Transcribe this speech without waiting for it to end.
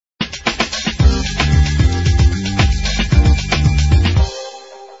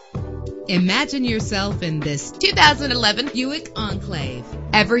Imagine yourself in this 2011 Buick Enclave.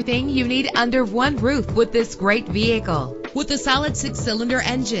 Everything you need under one roof with this great vehicle. With a solid 6-cylinder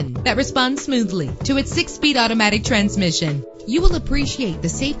engine that responds smoothly to its 6-speed automatic transmission, you will appreciate the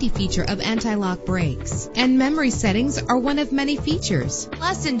safety feature of anti-lock brakes. And memory settings are one of many features.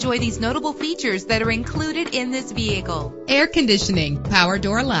 Plus, enjoy these notable features that are included in this vehicle: air conditioning, power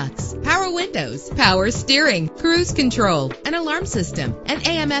door locks, power windows, power steering, cruise control, an alarm system, an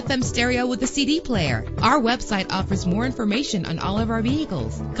AM/FM stereo with a CD player. Our website offers more information on all of our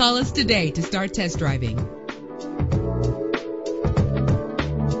vehicles. Call us today to start test driving.